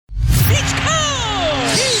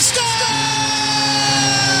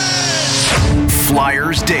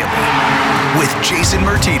Flyers Daily with Jason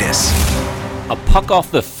Martinez. A puck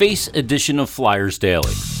off the face edition of Flyers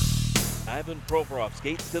Daily. Ivan Provorov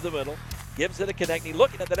skates to the middle, gives it a Konechny,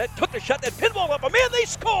 looking at the net, took the shot, that pinball up, man, they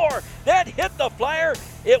score! That hit the Flyer.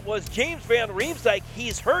 It was James Van Riemsdyk.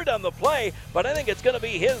 He's hurt on the play, but I think it's going to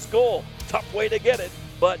be his goal. Tough way to get it,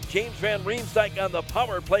 but James Van Riemsdyk on the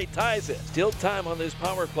power play ties it. Still time on this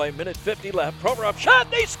power play, minute 50 left. Provorov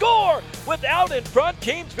shot, they score! Without in front,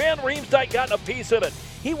 James Van Riemsdyk got a piece of it.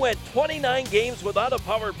 He went 29 games without a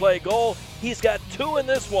power play goal. He's got 2 in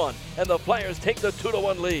this one, and the Flyers take the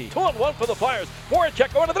 2-1 lead. 2-1 for the Flyers.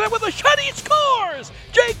 Voracek going to the net with a shot. He scores!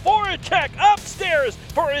 Jake Voracek upstairs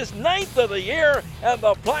for his 9th of the year, and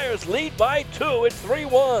the Flyers lead by 2. It's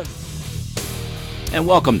 3-1. And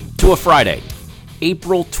welcome to a Friday,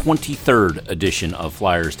 April 23rd edition of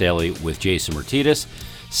Flyers Daily with Jason Martinez.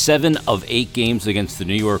 7 of 8 games against the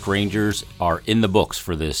New York Rangers are in the books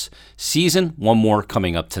for this season. One more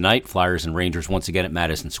coming up tonight. Flyers and Rangers once again at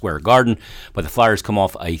Madison Square Garden. But the Flyers come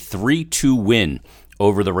off a 3-2 win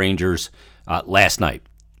over the Rangers last night.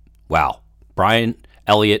 Wow. Brian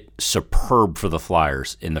Elliott, superb for the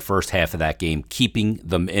Flyers in the first half of that game, keeping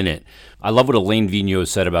them in it. I love what Alain Vigneault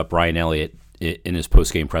said about Brian Elliott in his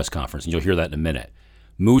post-game press conference, and you'll hear that in a minute.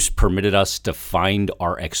 Moose permitted us to find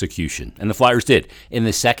our execution, and the Flyers did. In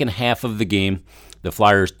the second half of the game, the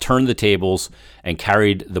Flyers turned the tables and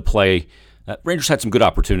carried the play. Rangers had some good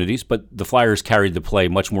opportunities, but the Flyers carried the play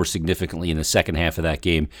much more significantly in the second half of that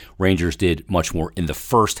game. Rangers did much more in the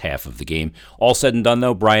first half of the game. All said and done,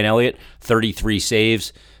 though, Brian Elliott, 33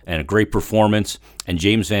 saves and a great performance, and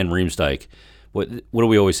James Van Riemsdyk. What do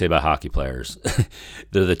we always say about hockey players?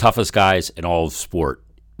 They're the toughest guys in all of sport.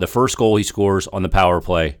 The first goal he scores on the power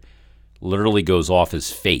play literally goes off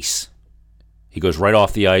his face. He goes right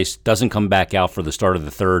off the ice, doesn't come back out for the start of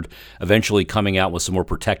the third, eventually coming out with some more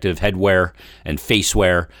protective headwear and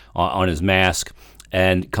facewear on his mask,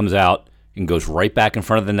 and comes out and goes right back in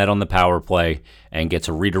front of the net on the power play and gets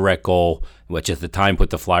a redirect goal, which at the time put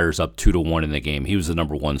the Flyers up 2-1 in the game. He was the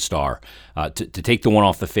number one star. To take the one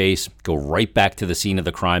off the face, go right back to the scene of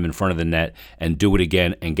the crime in front of the net, and do it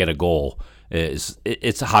again and get a goal.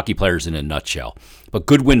 It's hockey players in a nutshell. But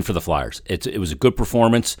good win for the Flyers. It was a good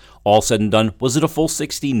performance, all said and done. Was it a full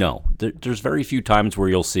 60? No. There's very few times where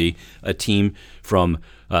you'll see a team from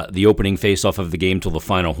the opening faceoff of the game till the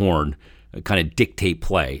final horn kind of dictate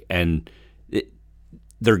play. And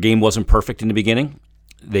their game wasn't perfect in the beginning.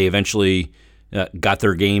 They eventually got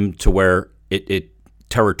their game to where it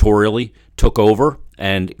territorially took over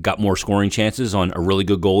and got more scoring chances on a really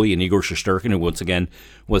good goalie in Igor Shesterkin, who once again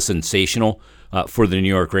was sensational for the New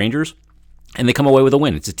York Rangers. And they come away with a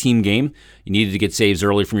win. It's a team game. You needed to get saves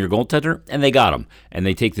early from your goaltender, and they got them. And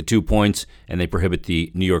they take the 2 points, and they prohibit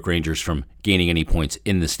the New York Rangers from gaining any points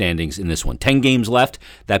in the standings in this one. 10 games left.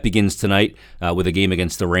 That begins tonight with a game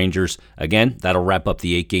against the Rangers. Again, that'll wrap up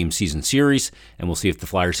the 8-game season series, and we'll see if the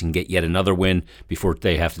Flyers can get yet another win before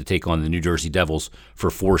they have to take on the New Jersey Devils for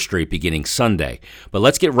 4 straight beginning Sunday. But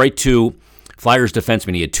let's get right to Flyers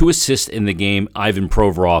defenseman. He had 2 assists in the game, Ivan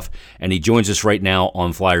Provorov, and he joins us right now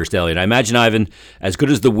on Flyers Daily. And I imagine, Ivan, as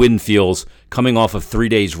good as the win feels, coming off of 3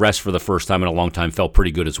 days rest for the first time in a long time felt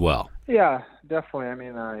pretty good as well. Yeah, definitely. I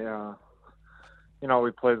mean,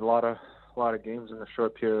 we played a lot of games in a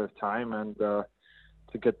short period of time, and to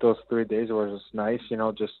get those 3 days was nice.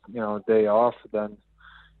 A day off, then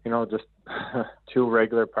just 2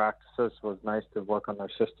 regular practices was nice to work on our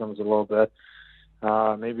systems a little bit.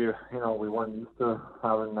 Maybe, we weren't used to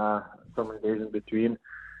having so many days in between.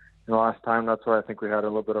 Last time, that's why I think we had a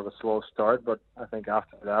little bit of a slow start. But I think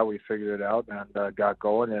after that, we figured it out and got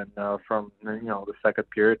going. And from, the second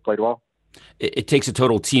period, played well. It takes a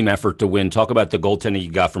total team effort to win. Talk about the goaltending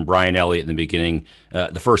you got from Brian Elliott in the beginning,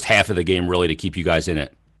 the first half of the game, really, to keep you guys in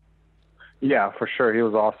it. Yeah, for sure. He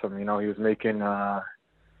was awesome. He was making, tons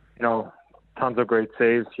of great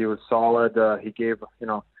saves. He was solid. He gave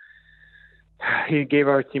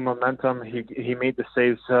our team momentum. He made the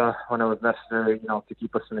saves when it was necessary, to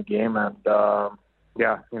keep us in the game. And, he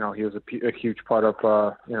was a huge part of,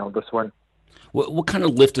 this win. What kind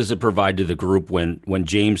of lift does it provide to the group when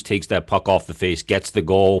James takes that puck off the face, gets the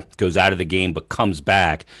goal, goes out of the game, but comes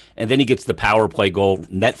back, and then he gets the power play goal,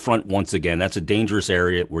 net front once again? That's a dangerous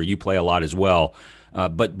area where you play a lot as well.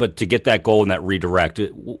 But to get that goal and that redirect,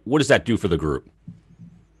 what does that do for the group?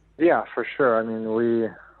 Yeah, for sure. I mean,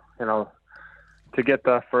 to get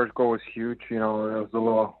that first goal was huge. It was a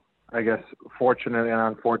little, I guess, fortunate and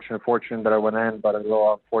unfortunate. Fortunate that I went in, but a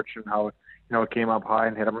little unfortunate how, it came up high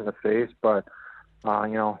and hit him in the face. But,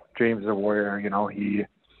 James is a warrior. He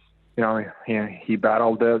he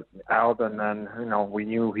battled it out, and then we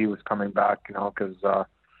knew he was coming back, because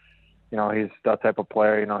he's that type of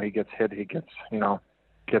player. He gets hit, he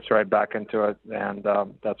gets right back into it, and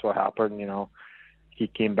that's what happened. He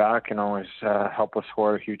came back, he's helped us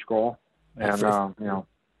score a huge goal, and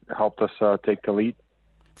helped us take the lead.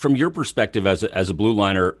 From your perspective as a blue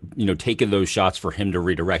liner, taking those shots for him to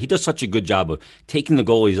redirect, he does such a good job of taking the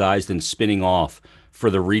goalie's eyes and spinning off for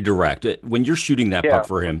the redirect. When you're shooting that puck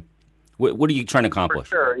for him, what are you trying to accomplish?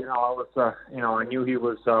 For sure, I was, I knew he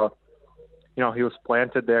was, he was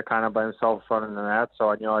planted there kind of by himself in front of the net, so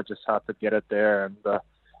I knew I just had to get it there. And,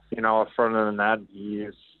 in front of the net, he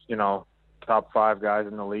is, top 5 guys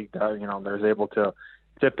in the league that, there's able to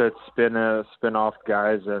tip it, spin off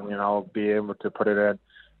guys, and, be able to put it in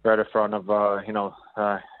right in front of,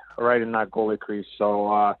 right in that goalie crease. So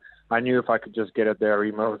I knew if I could just get it there,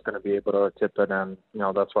 Remo was going to be able to tip it, and,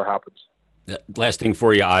 that's what happens. Last thing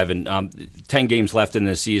for you, Ivan. 10 games left in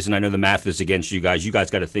this season. I know the math is against you guys. You guys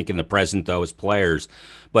got to think in the present, though, as players.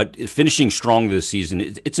 But finishing strong this season,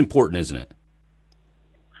 it's important, isn't it?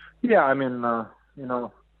 Yeah, I mean,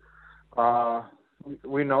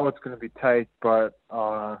 we know it's going to be tight, but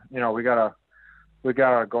we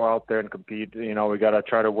gotta go out there and compete. We gotta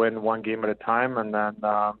try to win one game at a time, and then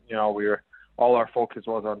all our focus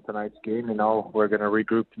was on tonight's game. We're going to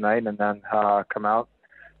regroup tonight and then come out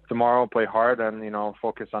tomorrow, play hard, and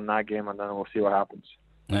focus on that game, and then we'll see what happens.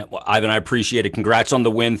 Well, Ivan, I appreciate it. Congrats on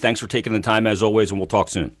the win. Thanks for taking the time as always, and we'll talk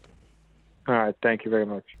soon. All right, thank you very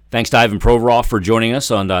much. Thanks to Ivan Provorov for joining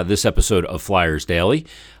us on this episode of Flyers Daily.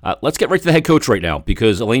 Let's get right to the head coach right now,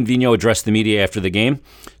 because Alain Vigneault addressed the media after the game,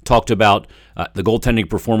 talked about the goaltending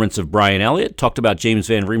performance of Brian Elliott, talked about James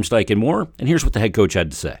Van Riemsdyk and more, and here's what the head coach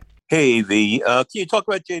had to say. Hey, can you talk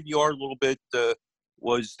about JVR a little bit?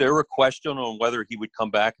 Was there a question on whether he would come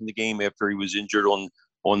back in the game after he was injured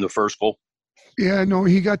on the first goal? Yeah, no,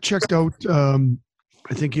 he got checked out.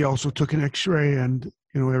 I think he also took an X-ray, and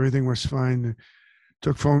everything was fine.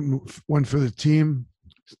 Took one for the team.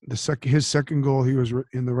 His second goal, he was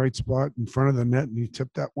in the right spot in front of the net, and he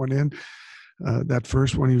tipped that one in. That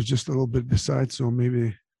first one, he was just a little bit beside, so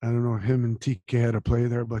maybe, I don't know, him and TK had a play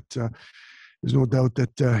there, but there's no doubt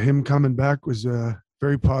that him coming back was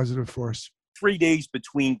very positive for us. 3 days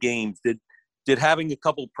between games. Did having a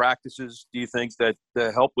couple practices, do you think, that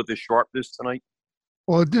help with the sharpness tonight?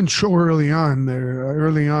 Well, it didn't show early on.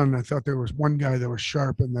 Early on, I thought there was one guy that was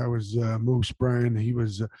sharp, and that was Moose Bryan. He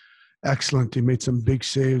was excellent. He made some big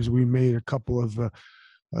saves. We made a couple of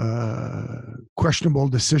questionable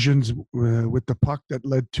decisions with the puck that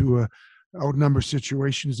led to outnumber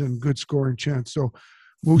situations and good scoring chance. So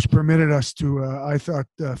Moose permitted us to, I thought,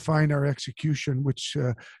 find our execution, which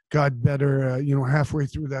got better, halfway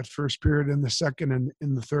through that first period. In the second and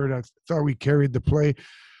in the third, I thought we carried the play.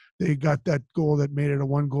 They got that goal that made it a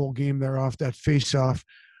 1-goal game there off that face-off.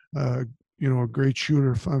 A great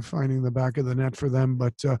shooter finding the back of the net for them.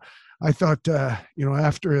 But I thought,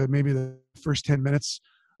 after maybe the first 10 minutes,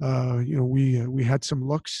 we had some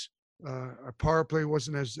looks. Our power play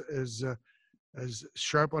wasn't as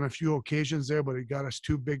sharp on a few occasions there, but it got us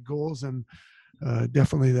 2 big goals, and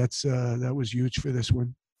definitely that was huge for this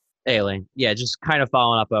win. Hey, Alain. Yeah, just kind of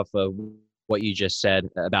following up off of what you just said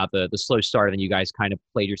about the slow start, and then you guys kind of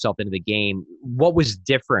played yourself into the game. What was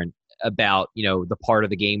different about the part of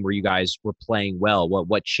the game where you guys were playing well?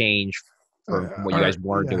 What changed from what you guys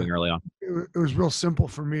weren't doing early on? It was real simple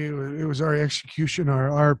for me. It was our execution,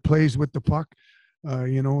 our plays with the puck.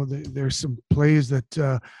 There's some plays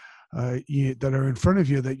that that are in front of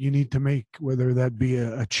you that you need to make, whether that be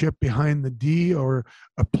a chip behind the D or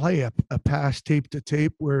a play, a pass tape to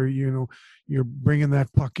tape, where you're bringing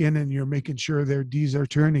that puck in and you're making sure their Ds are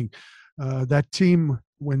turning. That team,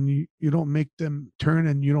 when you don't make them turn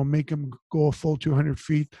and you don't make them go a full 200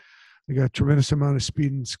 feet, they got a tremendous amount of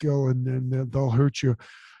speed and skill, and they'll hurt you.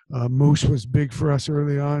 Moose was big for us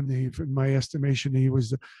early on. In my estimation, he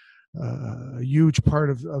was a huge part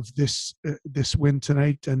of this win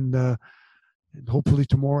tonight, and hopefully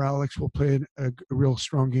tomorrow Alex will play a real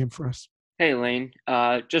strong game for us. Hey, Lane.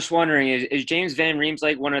 Just wondering, is James Van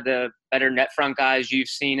Riemsdyk one of the better net front guys you've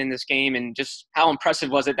seen in this game? And just how impressive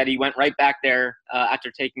was it that he went right back there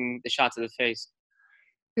after taking the shot to the face?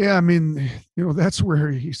 Yeah, I mean, that's where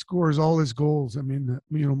he scores all his goals. I mean,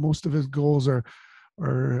 most of his goals are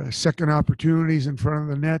second opportunities in front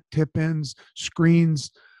of the net, tip-ins,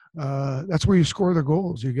 screens. That's where you score the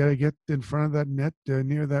goals. You got to get in front of that net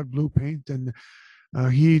near that blue paint, and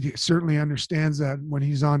he certainly understands that. When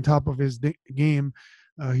he's on top of his game,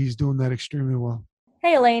 he's doing that extremely well.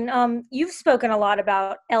 Hey, Elaine, you've spoken a lot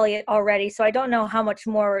about Elliott already, so I don't know how much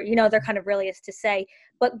more, there kind of really is to say.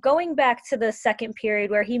 But going back to the second period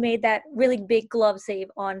where he made that really big glove save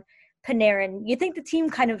on Panarin, you think the team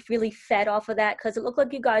kind of really fed off of that? Because it looked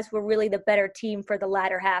like you guys were really the better team for the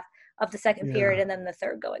latter half of the second period and then the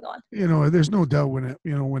third going on. There's no doubt when a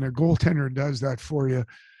goaltender does that for you,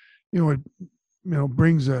 it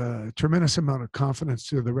brings a tremendous amount of confidence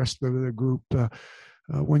to the rest of the group.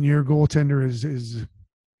 When your goaltender is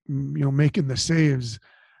making the saves,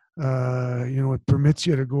 it permits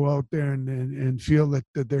you to go out there and feel that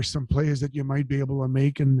there's some plays that you might be able to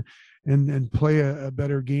make and play a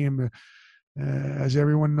better game. As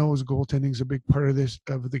everyone knows, goaltending is a big part of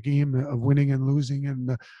the game of winning and losing,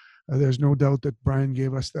 and there's no doubt that Brian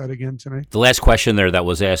gave us that again tonight. The last question there that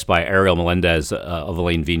was asked by Ariel Melendez of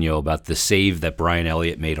Elaine Vigneault about the save that Brian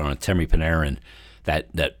Elliott made on Artemi Panarin,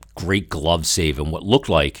 that great glove save, and what looked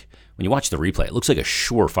like, when you watch the replay, it looks like a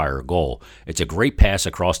surefire goal. It's a great pass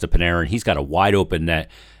across to Panarin. He's got a wide open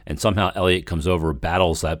net, and somehow Elliott comes over,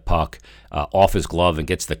 battles that puck off his glove, and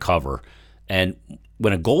gets the cover. And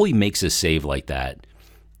when a goalie makes a save like that,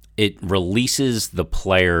 it releases the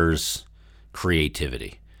player's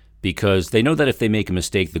creativity, because they know that if they make a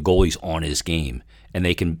mistake, the goalie's on his game, and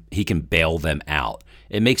he can bail them out.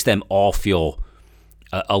 It makes them all feel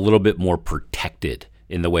a little bit more protected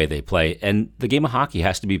in the way they play. And the game of hockey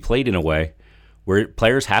has to be played in a way where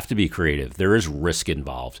players have to be creative. There is risk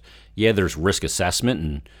involved. Yeah, there's risk assessment,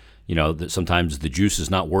 and that sometimes the juice is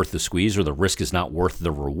not worth the squeeze, or the risk is not worth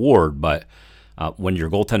the reward. But when your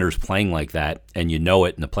goaltender is playing like that, and you know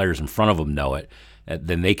it, and the players in front of them know it,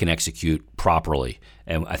 then they can execute properly.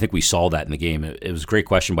 And I think we saw that in the game. It was a great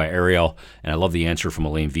question by Ariel, and I love the answer from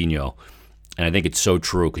Elaine Vigneault. And I think it's so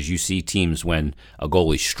true, because you see teams when a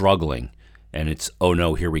goalie's struggling, and it's, oh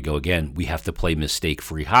no, here we go again. We have to play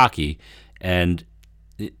mistake-free hockey, and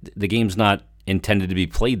the game's not intended to be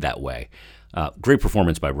played that way. Great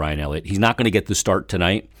performance by Brian Elliott. He's not going to get the start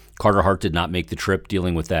tonight. Carter Hart did not make the trip,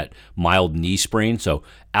 dealing with that mild knee sprain, so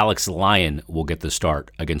Alex Lyon will get the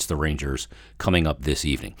start against the Rangers coming up this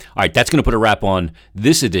evening. All right, that's going to put a wrap on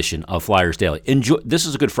this edition of Flyers Daily. Enjoy. This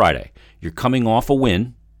is a Good Friday. You're coming off a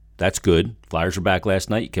win. That's good. Flyers were back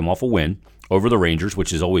last night. You came off a win over the Rangers,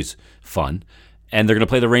 which is always fun. And they're going to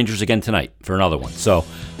play the Rangers again tonight for another one. So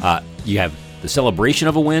you have the celebration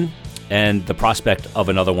of a win and the prospect of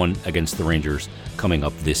another one against the Rangers coming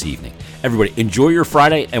up this evening. Everybody, enjoy your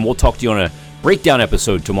Friday, and we'll talk to you on a breakdown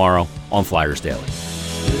episode tomorrow on Flyers Daily.